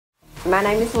My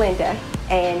name is Linda,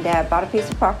 and bought a piece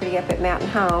of property up at Mountain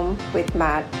Home with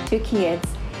my 2 kids.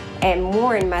 And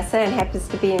Warren, my son, happens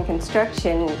to be in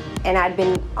construction, and I'd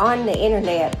been on the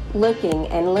internet looking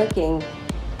and looking,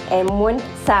 and one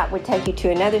site would take you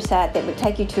to another site that would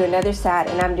take you to another site,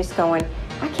 and I'm just going,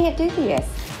 I can't do this.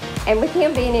 And with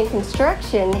him being in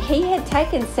construction, he had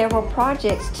taken several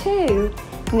projects to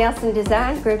Nelson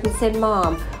Design Group and said,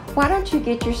 Mom, why don't you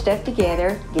get your stuff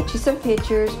together, get you some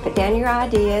pictures, put down your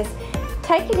ideas,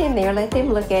 take it in there, let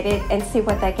them look at it and see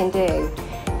what they can do.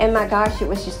 And my gosh, it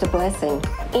was just a blessing.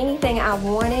 Anything I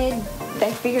wanted,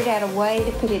 they figured out a way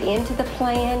to put it into the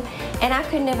plan, and I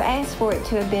couldn't have asked for it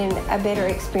to have been a better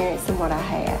experience than what I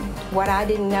had. What I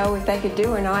didn't know if they could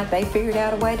do or not, they figured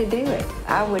out a way to do it.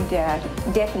 I would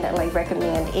definitely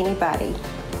recommend anybody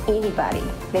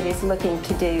that is looking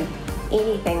to do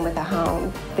anything with a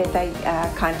home that they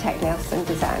contact Nelson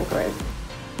Design Group.